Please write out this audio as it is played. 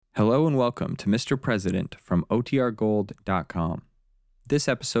Hello and welcome to Mr. President from OTRGold.com. This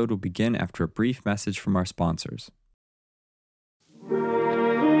episode will begin after a brief message from our sponsors.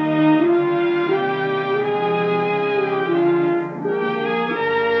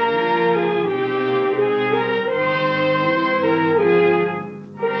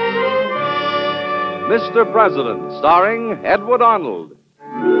 Mr. President, starring Edward Arnold.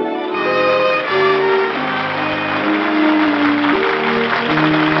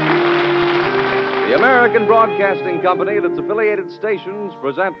 The American Broadcasting Company and its affiliated stations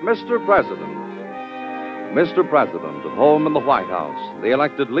present Mr. President. Mr. President, at home in the White House, the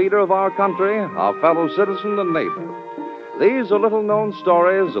elected leader of our country, our fellow citizen and neighbor. These are little-known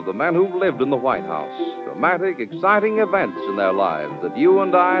stories of the men who've lived in the White House, dramatic, exciting events in their lives that you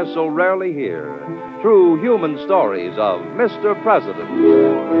and I so rarely hear. True human stories of Mr. President.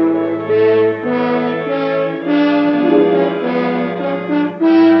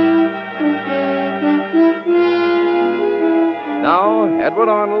 Now, Edward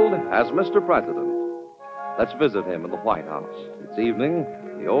Arnold as Mr. President. Let's visit him in the White House. It's evening.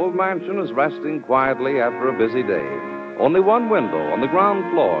 The old mansion is resting quietly after a busy day. Only one window on the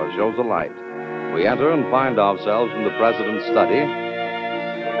ground floor shows a light. We enter and find ourselves in the President's study.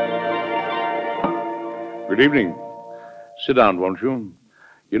 Good evening. Sit down, won't you?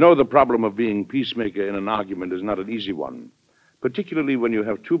 You know, the problem of being peacemaker in an argument is not an easy one, particularly when you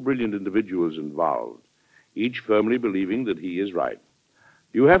have two brilliant individuals involved, each firmly believing that he is right.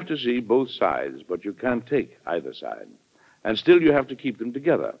 You have to see both sides, but you can't take either side. And still you have to keep them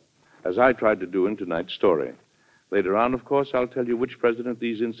together, as I tried to do in tonight's story. Later on, of course, I'll tell you which president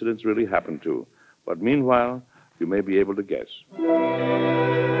these incidents really happened to. But meanwhile, you may be able to guess.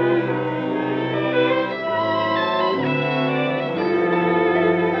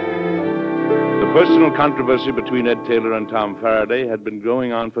 The personal controversy between Ed Taylor and Tom Faraday had been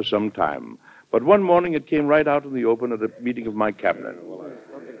going on for some time. But one morning it came right out in the open at a meeting of my cabinet.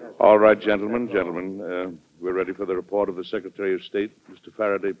 All right, gentlemen, we're ready for the report of the Secretary of State. Mr.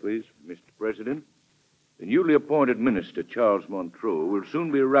 Faraday, please. Mr. President, the newly appointed minister, Charles Montreux, will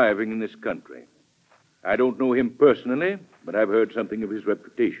soon be arriving in this country. I don't know him personally, but I've heard something of his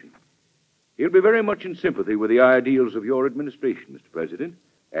reputation. He'll be very much in sympathy with the ideals of your administration, Mr. President,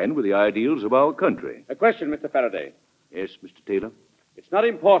 and with the ideals of our country. A question, Mr. Faraday. Yes, Mr. Taylor? It's not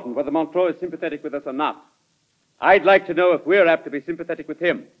important whether Montreux is sympathetic with us or not. I'd like to know if we're apt to be sympathetic with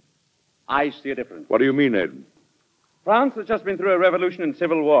him. I see a difference. What do you mean, Ed? France has just been through a revolution and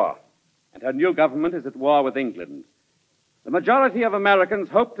civil war, and her new government is at war with England. The majority of Americans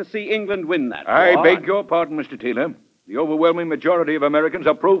hope to see England win that war. I beg your pardon, Mr. Taylor. The overwhelming majority of Americans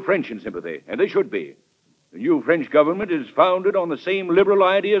are pro-French in sympathy, and they should be. The new French government is founded on the same liberal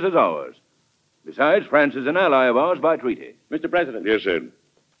ideas as ours. Besides, France is an ally of ours by treaty. Mr. President. Yes, Ed.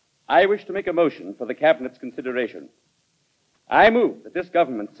 I wish to make a motion for the Cabinet's consideration. I move that this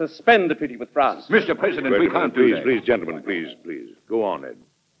government suspend the treaty with France. Mr. President, we can't do that. Please, gentlemen, please. Go on, Ed.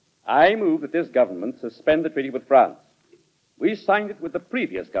 I move that this government suspend the treaty with France. We signed it with the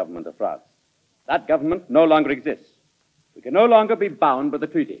previous government of France. That government no longer exists. We can no longer be bound by the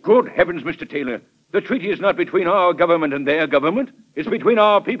treaty. Good heavens, Mr. Taylor. The treaty is not between our government and their government. It's between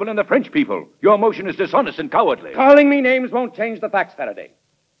our people and the French people. Your motion is dishonest and cowardly. Calling me names won't change the facts, Faraday.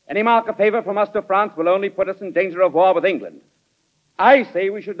 Any mark of favor from us to France will only put us in danger of war with England. I say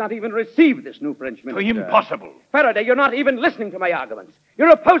we should not even receive this new French minister. Impossible. Faraday, you're not even listening to my arguments. You're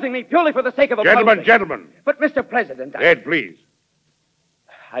opposing me purely for the sake of opposing. Gentlemen. But, Mr. President, Ed, please.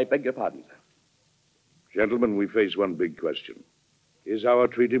 I beg your pardon, sir. Gentlemen, we face one big question. Is our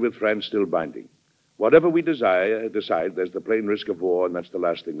treaty with France still binding? Whatever we decide, there's the plain risk of war, and that's the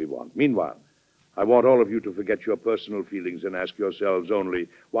last thing we want. Meanwhile, I want all of you to forget your personal feelings and ask yourselves only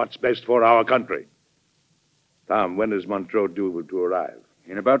what's best for our country. Tom, when is Montreux due to arrive?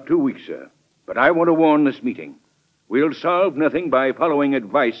 In about 2 weeks, sir. But I want to warn this meeting. We'll solve nothing by following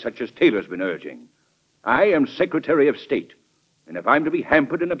advice such as Taylor's been urging. I am Secretary of State, and if I'm to be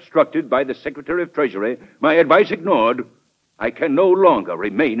hampered and obstructed by the Secretary of Treasury, my advice ignored, I can no longer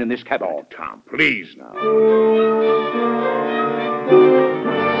remain in this cabinet. Oh, Tom, please now.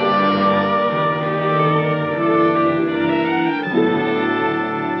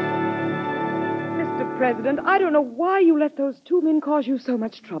 Mr. President, I don't know why you let those two men cause you so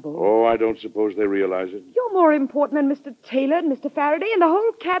much trouble. Oh, I don't suppose they realize it. You're more important than Mr. Taylor and Mr. Faraday and the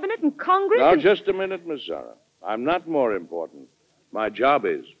whole cabinet and Congress. Now, just a minute, Miss Sarah. I'm not more important. My job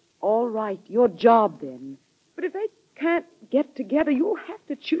is. All right, your job then. But if they can't get together, you'll have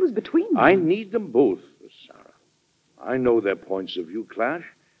to choose between them. I need them both, Miss Sarah. I know their points of view clash.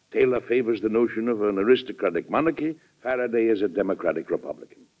 Taylor favors the notion of an aristocratic monarchy. Faraday is a democratic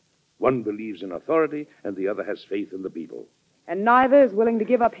Republican. One believes in authority, and the other has faith in the people. And neither is willing to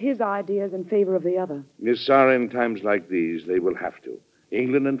give up his ideas in favor of the other. Miss Sarah, in times like these, they will have to.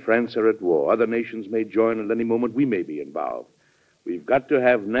 England and France are at war. Other nations may join at any moment. We may be involved. We've got to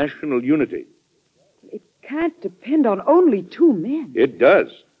have national unity. It can't depend on only two men. It does.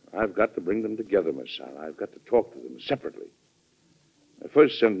 I've got to bring them together, Miss Sarah. I've got to talk to them separately.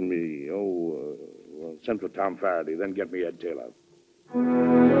 First send me, send for Tom Faraday, then get me Ed Taylor. Sit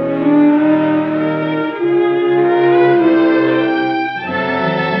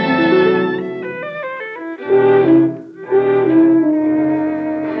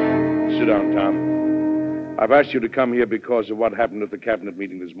down, Tom. I've asked you to come here because of what happened at the cabinet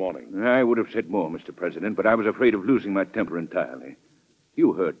meeting this morning. I would have said more, Mr. President, but I was afraid of losing my temper entirely.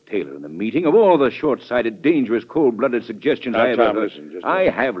 You heard Taylor in the meeting. Of all the short-sighted, dangerous, cold-blooded suggestions I ever Tom, heard... listen, just a I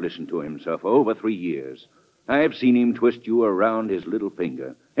minute. have listened to him, sir, for over 3 years. I have seen him twist you around his little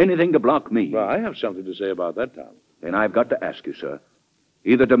finger. Anything to block me. Well, I have something to say about that, Tom. And I've got to ask you, sir.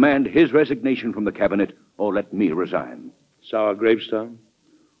 Either demand his resignation from the cabinet or let me resign. Sour grapes, Tom?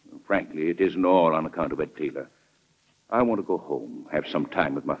 Frankly, it isn't all on account of Ed Taylor. I want to go home, have some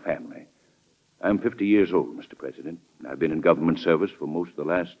time with my family. I'm 50 years old, Mr. President, and I've been in government service for most of the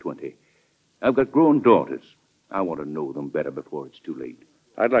last 20. I've got grown daughters. I want to know them better before it's too late.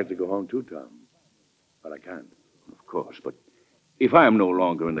 I'd like to go home, too, Tom. But I can't. Of course, but if I'm no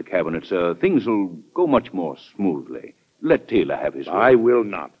longer in the cabinet, sir, things will go much more smoothly. Let Taylor have his way. I will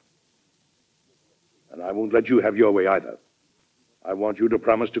not. And I won't let you have your way either. I want you to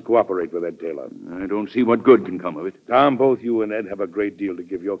promise to cooperate with Ed Taylor. I don't see what good can come of it. Tom, both you and Ed have a great deal to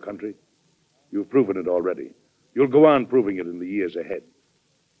give your country. You've proven it already. You'll go on proving it in the years ahead.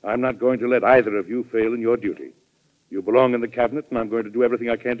 I'm not going to let either of you fail in your duty. You belong in the cabinet, and I'm going to do everything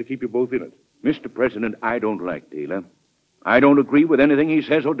I can to keep you both in it. Mr. President, I don't like Taylor. I don't agree with anything he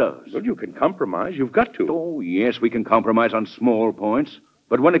says or does. Well, you can compromise. You've got to. Oh, yes, we can compromise on small points.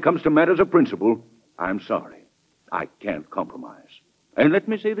 But when it comes to matters of principle, I'm sorry. I can't compromise. And let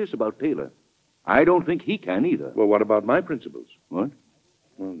me say this about Taylor. I don't think he can either. Well, what about my principles? What?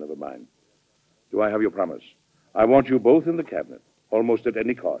 Well, never mind. Do I have your promise? I want you both in the cabinet, almost at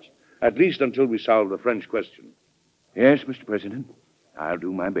any cost. At least until we solve the French question. Yes, Mr. President. I'll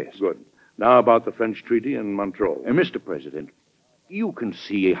do my best. Good. Now about the French treaty and Montreux. Mr. President, you can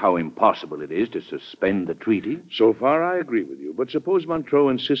see how impossible it is to suspend the treaty. So far, I agree with you. But suppose Montreux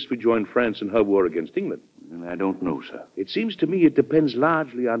insists we join France in her war against England. I don't know, sir. It seems to me it depends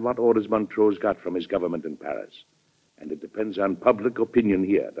largely on what orders Montreux's got from his government in Paris. And it depends on public opinion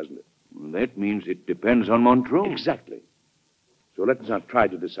here, doesn't it? That means it depends on Montreux. Exactly. So let's not try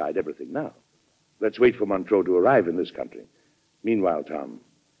to decide everything now. Let's wait for Montreux to arrive in this country. Meanwhile, Tom,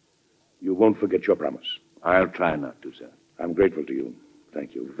 you won't forget your promise. I'll try not to, sir. I'm grateful to you.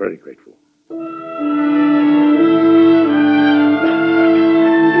 Thank you. Very grateful.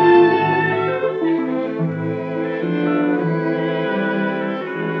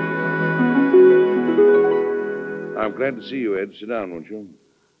 I'm glad to see you, Ed. Sit down, won't you?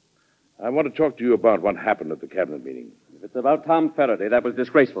 I want to talk to you about what happened at the cabinet meeting. If it's about Tom Faraday, that was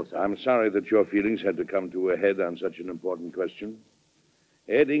disgraceful, sir. I'm sorry that your feelings had to come to a head on such an important question.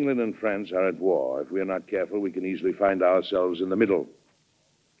 Ed, England and France are at war. If we're not careful, we can easily find ourselves in the middle.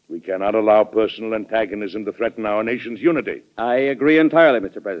 We cannot allow personal antagonism to threaten our nation's unity. I agree entirely,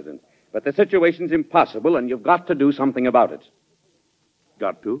 Mr. President. But the situation's impossible, and you've got to do something about it.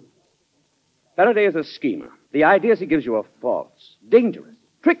 Got to? Faraday is a schemer. The ideas he gives you are false, dangerous,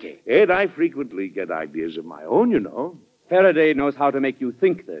 tricky. Ed, I frequently get ideas of my own, you know. Faraday knows how to make you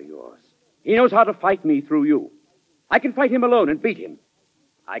think they're yours. He knows how to fight me through you. I can fight him alone and beat him.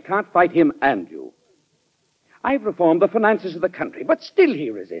 I can't fight him and you. I've reformed the finances of the country, but still he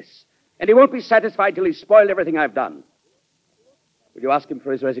resists. And he won't be satisfied till he's spoiled everything I've done. Will you ask him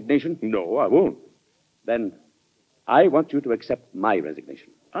for his resignation? No, I won't. Then I want you to accept my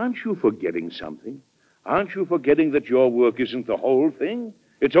resignation. Aren't you forgetting something? Aren't you forgetting that your work isn't the whole thing?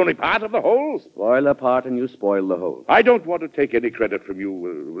 It's only part of the whole. Spoil a part and you spoil the whole. I don't want to take any credit from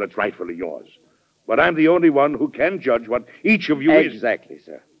you that's rightfully yours. But I'm the only one who can judge what each of you is. Exactly,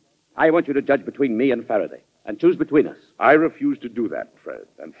 sir. I want you to judge between me and Faraday and choose between us. I refuse to do that, Fred,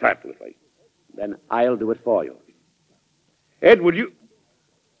 emphatically. Then I'll do it for you. Ed, will you...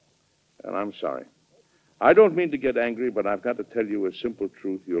 And I'm sorry. I don't mean to get angry, but I've got to tell you a simple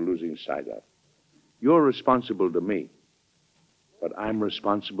truth you're losing sight of. You're responsible to me, but I'm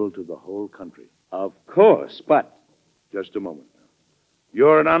responsible to the whole country. Of course, but... Just a moment.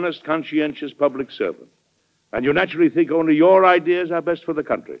 You're an honest, conscientious public servant, and you naturally think only your ideas are best for the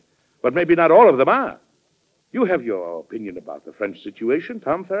country. But maybe not all of them are. You have your opinion about the French situation.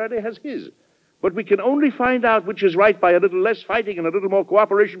 Tom Faraday has his. But we can only find out which is right by a little less fighting and a little more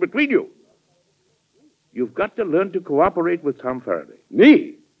cooperation between you. You've got to learn to cooperate with Tom Faraday.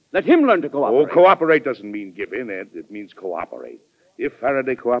 Me? Let him learn to cooperate. Oh, cooperate doesn't mean give in, Ed. It means cooperate. If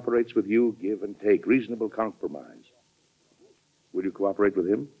Faraday cooperates with you, give and take. Reasonable compromise. Will you cooperate with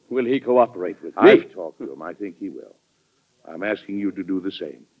him? Will he cooperate with me? I've talked to him. I think he will. I'm asking you to do the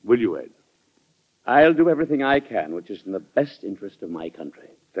same. Will you, Ed? I'll do everything I can, which is in the best interest of my country.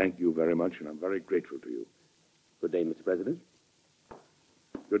 Thank you very much, and I'm very grateful to you. Good day, Mr. President.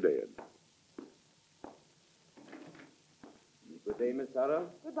 Good day, Ed. Good day, Miss Sarah.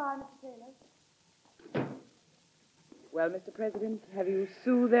 Goodbye, Mr. Taylor. Well, Mr. President, have you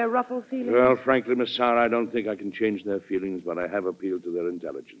soothed their ruffled feelings? Well, frankly, Miss Sarah, I don't think I can change their feelings, but I have appealed to their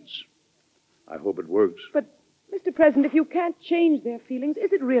intelligence. I hope it works. But, Mr. President, if you can't change their feelings,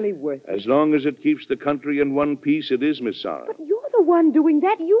 is it really worth it? As long as it keeps the country in one piece, it is, Miss Sarah. But you're the one doing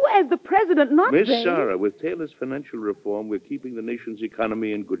that. You as the president, not Miss they. Sarah, with Taylor's financial reform, we're keeping the nation's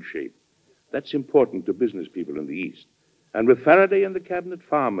economy in good shape. That's important to business people in the East. And with Faraday and the cabinet,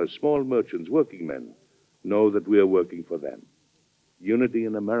 farmers, small merchants, working men know that we are working for them. Unity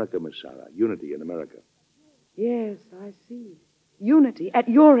in America, Miss Sarah. Unity in America. Yes, I see. Unity at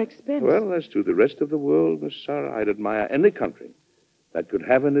your expense. Well, as to the rest of the world, Miss Sarah, I'd admire any country that could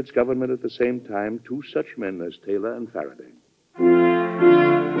have in its government at the same time two such men as Taylor and Faraday.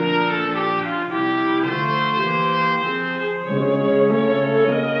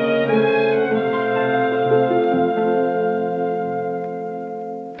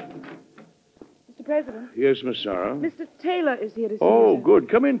 Mr. President, Yes, Miss Sarah. Mr. Taylor is here to see Oh, you. good.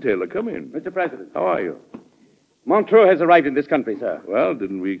 Come in, Taylor. Come in. Mr. President, How are you? Montreux has arrived in this country, sir. Well,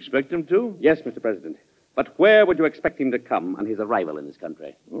 didn't we expect him to? Yes, Mr. President. But where would you expect him to come on his arrival in this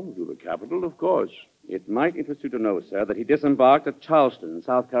country? Oh, to the capital, of course. It might interest you to know, sir, that he disembarked at Charleston,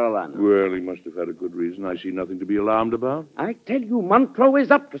 South Carolina. Well, he must have had a good reason. I see nothing to be alarmed about. I tell you, Montreux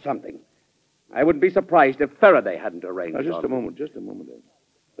is up to something. I wouldn't be surprised if Faraday hadn't arranged. Now, just all a moment, Ed.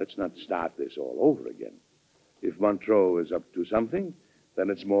 Let's not start this all over again. If Montreux is up to something, then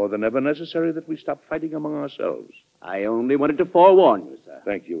it's more than ever necessary that we stop fighting among ourselves. I only wanted to forewarn you, sir.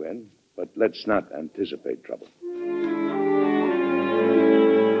 Thank you, Ed. But let's not anticipate trouble.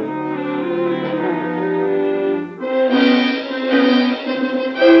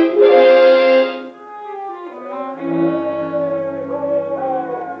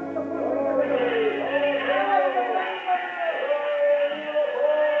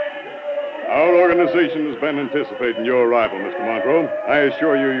 Our organization has been anticipating your arrival, Mr. Monroe. I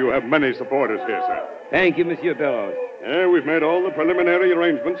assure you, you have many supporters here, sir. Thank you, Monsieur Bellows. We've made all the preliminary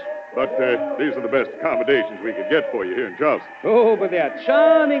arrangements, but these are the best accommodations we could get for you here in Charleston. Oh, but they are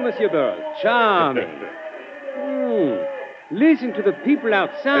charming, Monsieur Burroughs. Charming. Listen to the people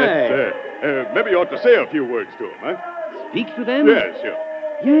outside. Yes, maybe you ought to say a few words to them, huh? Speak to them? Yes, sure.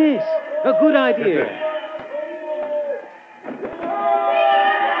 Yes, a good idea.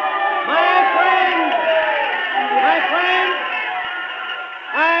 My friend,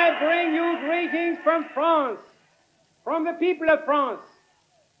 I bring you greetings from France, from the people of France,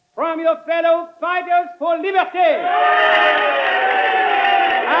 from your fellow fighters for liberté.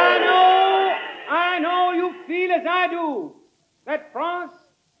 I know you feel as I do, that France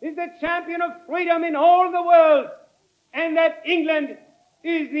is the champion of freedom in all the world, and that England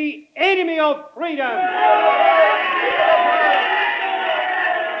is the enemy of freedom.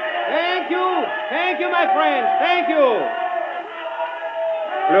 Thank you, my friend, thank you.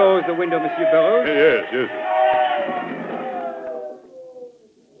 Close the window, Monsieur Burroughs. Yes,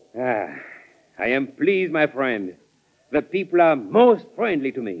 sir. I am pleased, my friend. The people are most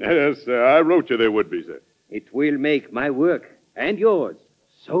friendly to me. Yes, sir. I wrote you they would be, sir. It will make my work and yours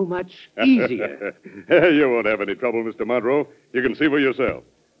so much easier. You won't have any trouble, Mr. Monroe. You can see for yourself.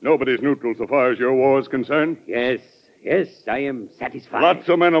 Nobody's neutral so far as your war is concerned. Yes, I am satisfied. Lots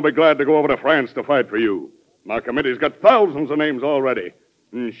of men will be glad to go over to France to fight for you. Our committee's got thousands of names already.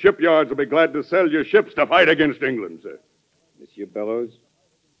 And shipyards will be glad to sell your ships to fight against England, sir. Monsieur Burroughs,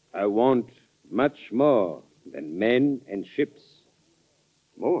 I want much more than men and ships.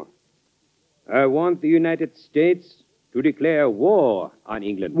 More? I want the United States to declare war on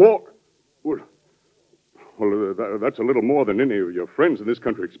England. War? Well, that's a little more than any of your friends in this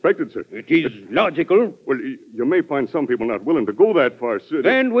country expected, sir. It is logical. Well, you may find some people not willing to go that far, sir.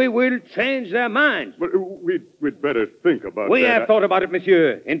 Then we will change their minds. But we'd better think about We that. have thought about it,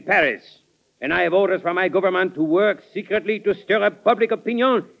 monsieur, in Paris. And I have orders from my government to work secretly to stir up public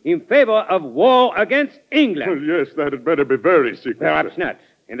opinion in favor of war against England. Well, yes, that had better be very secret. Perhaps sir. not.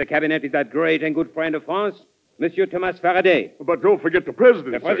 And the cabinet is that great and good friend of France Monsieur Thomas Faraday. But don't forget the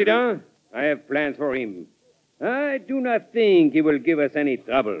president. The President? I have plans for him. I do not think he will give us any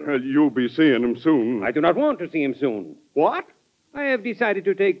trouble. Well, you'll be seeing him soon. I do not want to see him soon. What? I have decided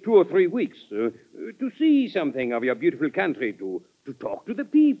to take 2 or 3 weeks to see something of your beautiful country, to talk to the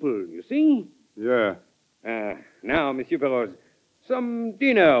people, you see? Yeah. Now, Monsieur Burroughs, some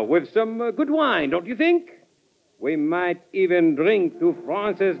dinner with some good wine, don't you think? We might even drink to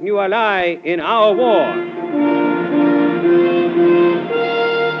France's new ally in our war.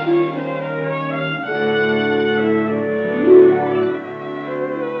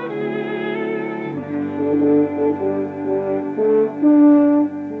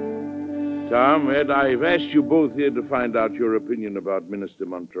 Tom, Ed, I've asked you both here to find out your opinion about Minister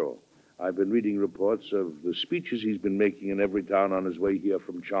Montreux. I've been reading reports of the speeches he's been making in every town on his way here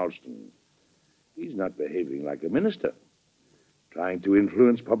from Charleston. He's not behaving like a minister. Trying to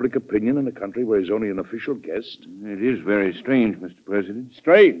influence public opinion in a country where he's only an official guest. It is very strange, Mr. President.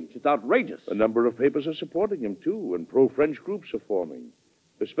 Strange. It's outrageous. A number of papers are supporting him, too, and pro-French groups are forming.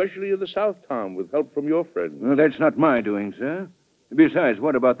 Especially in the South Town, with help from your friends. Well, that's not my doing, sir. Besides,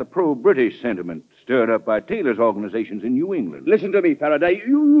 what about the pro-British sentiment stirred up by tailors' organizations in New England? Listen to me, Faraday.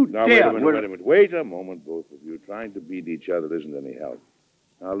 You Now, dare... wait a minute. Wait a moment, both of you. Trying to beat each other isn't any help.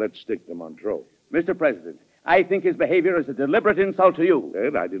 Now, let's stick to Montreux. Mr. President, I think his behavior is a deliberate insult to you.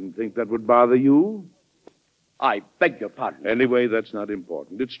 Ed, I didn't think that would bother you. I beg your pardon. Anyway, that's not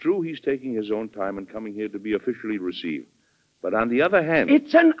important. It's true he's taking his own time and coming here to be officially received. But on the other hand...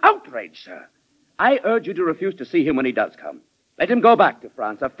 It's an outrage, sir. I urge you to refuse to see him when he does come. Let him go back to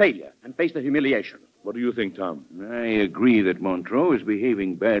France, a failure, and face the humiliation. What do you think, Tom? I agree that Montreux is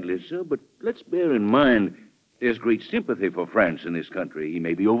behaving badly, sir, but let's bear in mind there's great sympathy for France in this country. He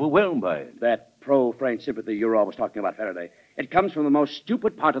may be overwhelmed by it. That pro-French sympathy you're always talking about, Faraday, it comes from the most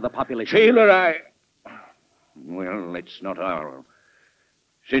stupid part of the population. Taylor, Well, let's not argue.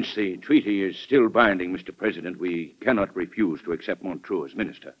 Since the treaty is still binding, Mr. President, we cannot refuse to accept Montreux as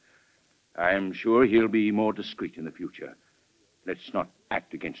minister. I'm sure he'll be more discreet in the future. Let's not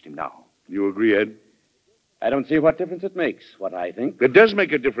act against him now. You agree, Ed? I don't see what difference it makes, what I think. It does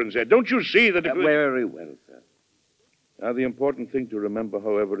make a difference, Ed. Don't you see that... Very well, sir. Now, the important thing to remember,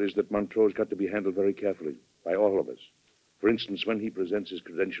 however, is that Montreux's got to be handled very carefully by all of us. For instance, when he presents his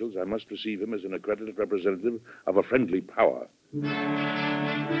credentials, I must receive him as an accredited representative of a friendly power.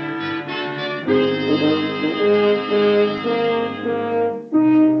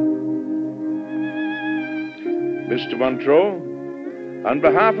 Mr. Montreux, on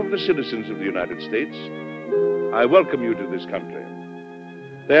behalf of the citizens of the United States, I welcome you to this country.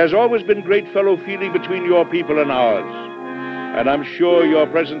 There has always been great fellow feeling between your people and ours, and I'm sure your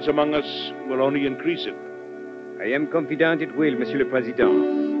presence among us will only increase it. I am confident it will, Monsieur le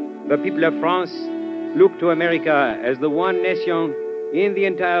Président. The people of France look to America as the one nation in the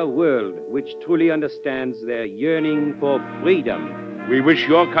entire world which truly understands their yearning for freedom. We wish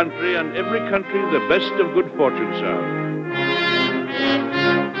your country and every country the best of good fortune, sir.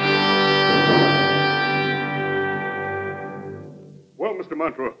 Well, Mr.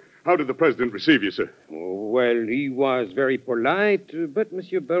 Montreux, how did the president receive you, sir? Well, he was very polite, but,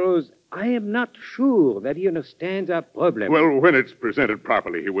 Monsieur Burroughs, I am not sure that he understands our problem. Well, when it's presented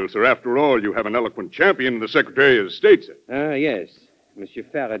properly, he will, sir. After all, you have an eloquent champion in the Secretary of State, sir. Yes, Monsieur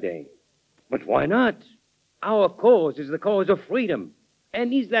Faraday. But why not? Our cause is the cause of freedom.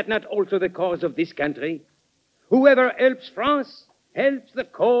 And is that not also the cause of this country? Whoever helps France helps the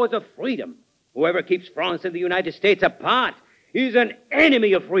cause of freedom. Whoever keeps France and the United States apart is an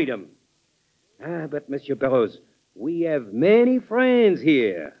enemy of freedom. But, Monsieur Burroughs, we have many friends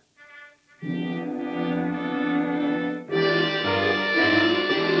here.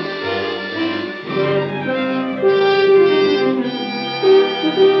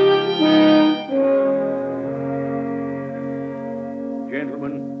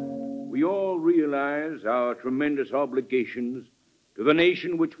 Gentlemen, we all realize our tremendous obligations to the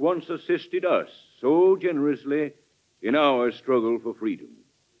nation which once assisted us so generously in our struggle for freedom.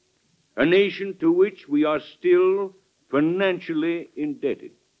 A nation to which we are still financially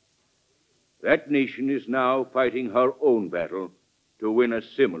indebted. That nation is now fighting her own battle to win a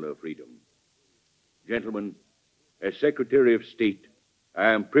similar freedom. Gentlemen, as Secretary of State,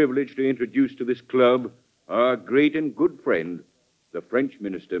 I am privileged to introduce to this club our great and good friend, the French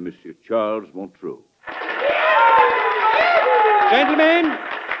minister, Monsieur Charles Montreux.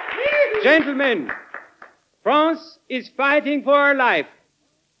 Gentlemen, France is fighting for her life.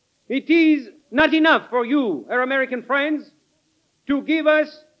 It is not enough for you, our American friends, to give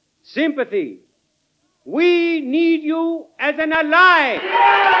us sympathy. We need you as an ally.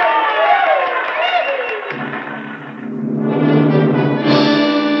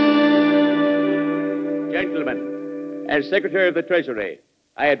 gentlemen, as Secretary of the Treasury,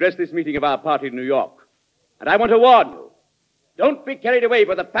 I address this meeting of our party in New York. And I want to warn you, don't be carried away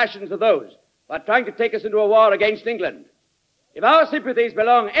by the passions of those who are trying to take us into a war against England. If our sympathies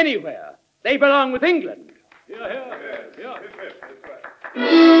belong anywhere, they belong with England.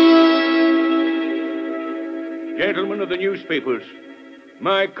 Gentlemen of the newspapers,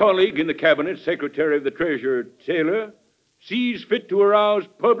 my colleague in the cabinet, Secretary of the Treasury, Taylor, sees fit to arouse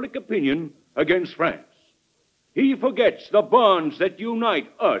public opinion against France. He forgets the bonds that unite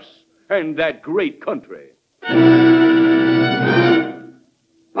us and that great country.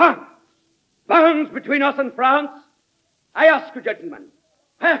 Bonds! Bonds between us and France? I ask you, gentlemen,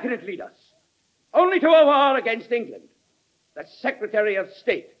 where can it lead us? Only to a war against England. The Secretary of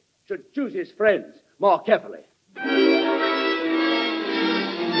State should choose his friends more carefully.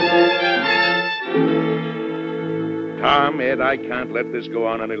 Tom, Ed, I can't let this go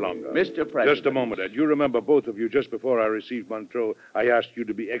on any longer. Mr. President. Just a moment, Ed. You remember, both of you, just before I received Montreux, I asked you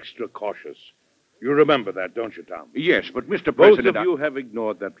to be extra cautious. You remember that, don't you, Tom? Yes, but Mr. Both President... of you have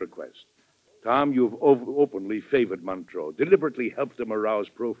ignored that request. Tom, you've openly favored Montreux, deliberately helped him arouse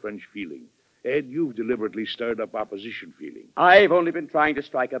pro-French feeling. Ed, you've deliberately stirred up opposition feeling. I've only been trying to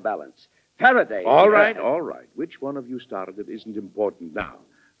strike a balance. Faraday... All right. Which one of you started it isn't important now.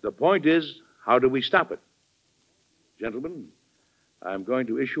 The point is, how do we stop it? Gentlemen, I'm going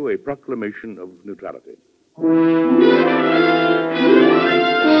to issue a proclamation of neutrality. Mr.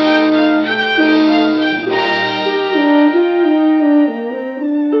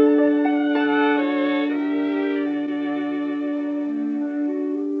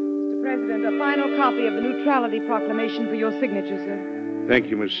 President, a final copy of the neutrality proclamation for your signature, sir. Thank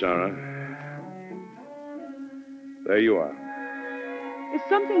you, Miss Sarah. There you are. Is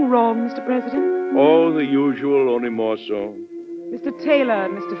something wrong, Mr. President? Oh, the usual, only more so. Mr. Taylor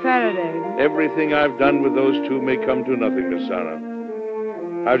and Mr. Faraday. Everything I've done with those two may come to nothing, Miss Sarah.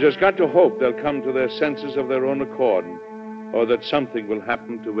 I've just got to hope they'll come to their senses of their own accord, or that something will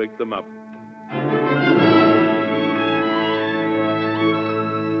happen to wake them up.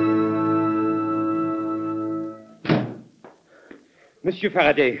 Monsieur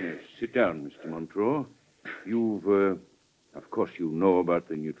Faraday. Yes, sit down, Mr. Montreux. You've, of course, you know about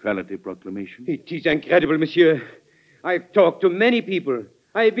the neutrality proclamation. It is incredible, monsieur. I've talked to many people.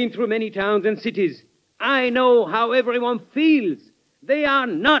 I've been through many towns and cities. I know how everyone feels. They are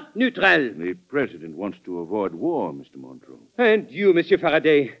not neutral. The president wants to avoid war, Mr. Montreux. And you, Monsieur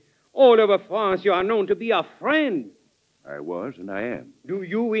Faraday, all over France, you are known to be a friend. I was, and I am. Do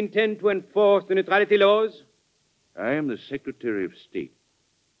you intend to enforce the neutrality laws? I am the Secretary of State.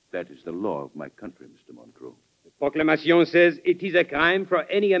 That is the law of my country, Mr. Montreux. The proclamation says it is a crime for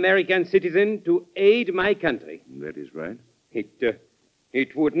any American citizen to aid my country. That is right.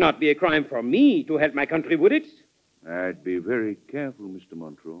 It would not be a crime for me to help my country, would it? I'd be very careful, Mr.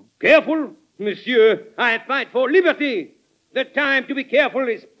 Montreux. Careful? Monsieur, I fight for liberty. The time to be careful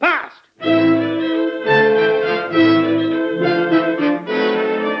is past.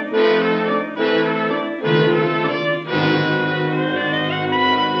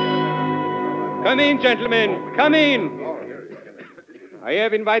 Come in, gentlemen. Come in. I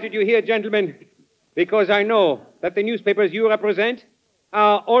have invited you here, gentlemen, because I know that the newspapers you represent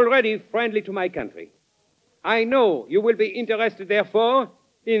are already friendly to my country. I know you will be interested, therefore,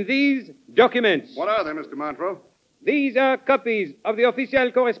 in these documents. What are they, Mr. Montreux? These are copies of the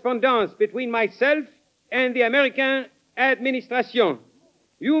official correspondence between myself and the American administration.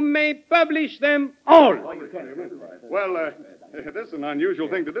 You may publish them all. Well, this is an unusual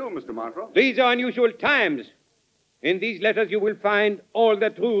thing to do, Mr. Montreux. These are unusual times. In these letters, you will find all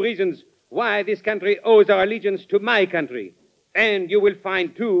the true reasons why this country owes our allegiance to my country. And you will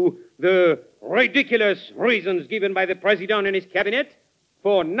find, too, the ridiculous reasons given by the President and his cabinet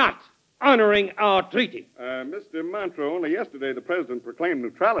for not honoring our treaty. Mr. Montreux, only yesterday the President proclaimed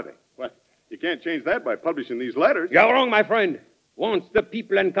neutrality. Well, you can't change that by publishing these letters. You're wrong, my friend. Once the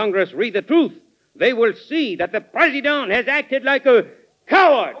people and Congress read the truth, they will see that the President has acted like a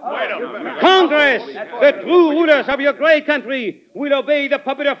coward. Congress, the true rulers of your great country, will obey the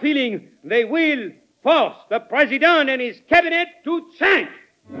popular feeling. They will force the President and his cabinet to change.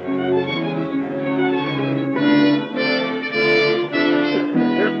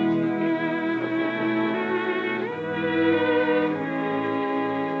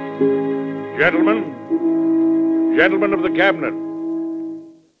 Gentlemen of the cabinet,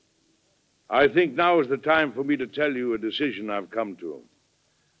 I think now is the time for me to tell you a decision I've come to.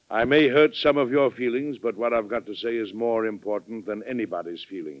 I may hurt some of your feelings, but what I've got to say is more important than anybody's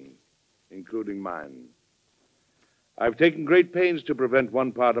feeling, including mine. I've taken great pains to prevent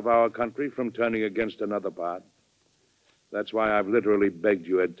one part of our country from turning against another part. That's why I've literally begged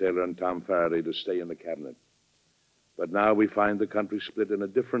you, Ed Taylor and Tom Faraday, to stay in the cabinet. But now we find the country split in a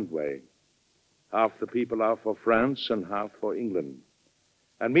different way. Half the people are for France and half for England.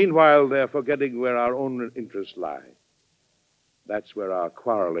 And meanwhile, they're forgetting where our own interests lie. That's where our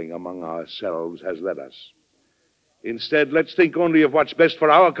quarreling among ourselves has led us. Instead, let's think only of what's best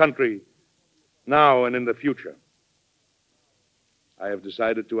for our country, now and in the future. I have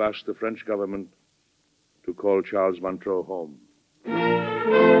decided to ask the French government to call Charles Montreux home.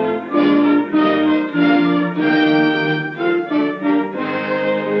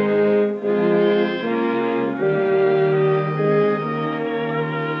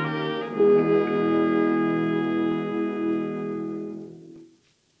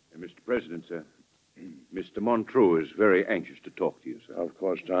 Mr. President, sir, Mr. Montreux is very anxious to talk to you, sir. Of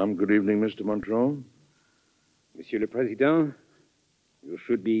course, Tom. Good evening, Mr. Montreux. Monsieur le Président, you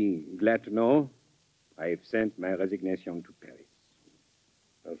should be glad to know I have sent my resignation to Paris.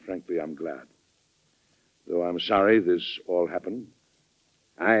 Well, frankly, I'm glad. Though I'm sorry this all happened.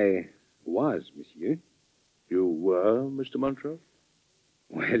 I was, monsieur. You were, Mr. Montreux?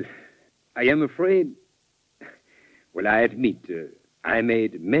 Well, I am afraid. Well, I admit I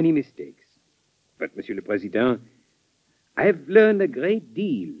made many mistakes. But, Monsieur le Président, I have learned a great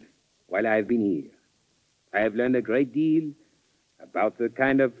deal while I have been here. I have learned a great deal about the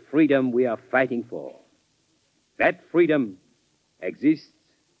kind of freedom we are fighting for. That freedom exists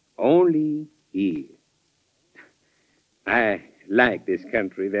only here. I like this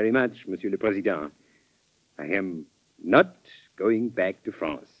country very much, Monsieur le Président. I am not going back to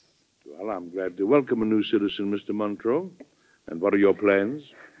France. Well, I'm glad to welcome a new citizen, Mr. Montreux. And what are your plans?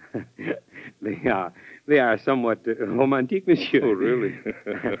 They are somewhat romantic, monsieur. Oh, really?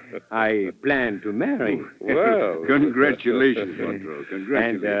 I plan to marry. Well, Congratulations, Montreux.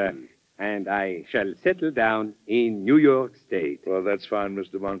 Congratulations. And I shall settle down in New York State. Well, that's fine,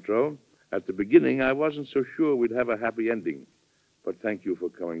 Mr. Montreux. At the beginning, I wasn't so sure we'd have a happy ending. But thank you for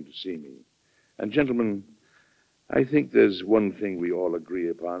coming to see me. And, gentlemen, I think there's one thing we all agree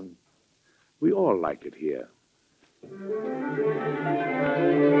upon. We all like it here.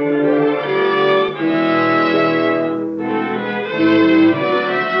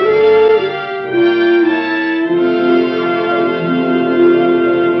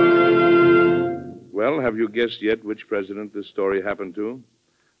 Well, have you guessed yet which president this story happened to?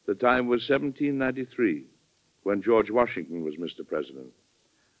 The time was 1793, when George Washington was Mr. President.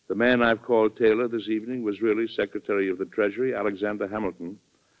 The man I've called Taylor this evening was really Secretary of the Treasury, Alexander Hamilton,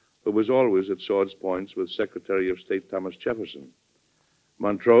 who was always at sword's points with Secretary of State Thomas Jefferson.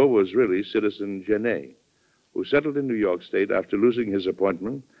 Montreux was really Citizen Genet, who settled in New York State after losing his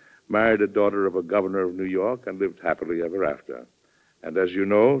appointment, married a daughter of a governor of New York, and lived happily ever after. And as you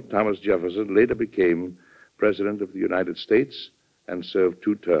know, Thomas Jefferson later became President of the United States and served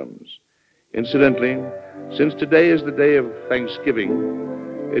 2 terms. Incidentally, since today is the day of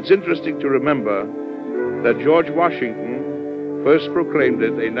Thanksgiving, it's interesting to remember that George Washington first proclaimed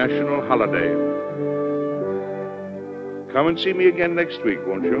it a national holiday. Come and see me again next week,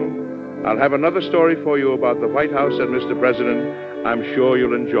 won't you? I'll have another story for you about the White House and Mr. President I'm sure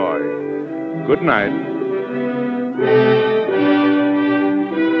you'll enjoy. Good night.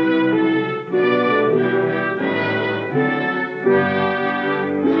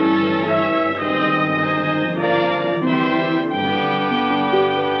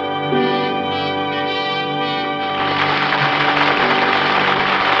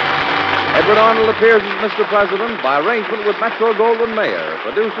 Edward Arnold appears as Mr. President by arrangement with Metro-Goldwyn-Mayer,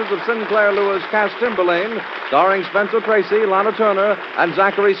 producers of Sinclair Lewis, Cass Timberlane, starring Spencer Tracy, Lana Turner, and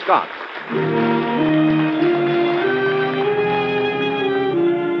Zachary Scott.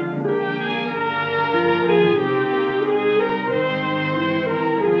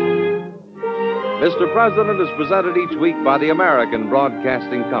 Mr. President is presented each week by the American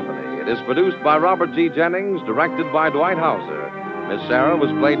Broadcasting Company. It is produced by Robert G. Jennings, directed by Dwight Hauser. Miss Sarah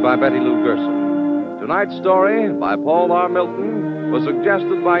was played by Betty Lou Gerson. Tonight's story, by Paul R. Milton, was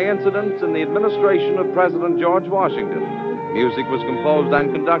suggested by incidents in the administration of President George Washington. Music was composed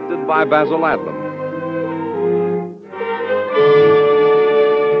and conducted by Basil Adlam.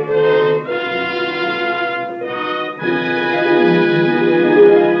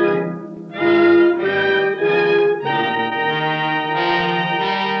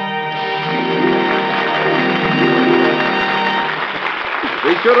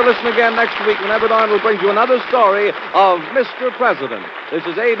 Be sure to listen again next week when Edward Arnold brings you another story of Mr. President. This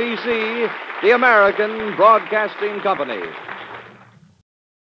is ABC, the American Broadcasting Company.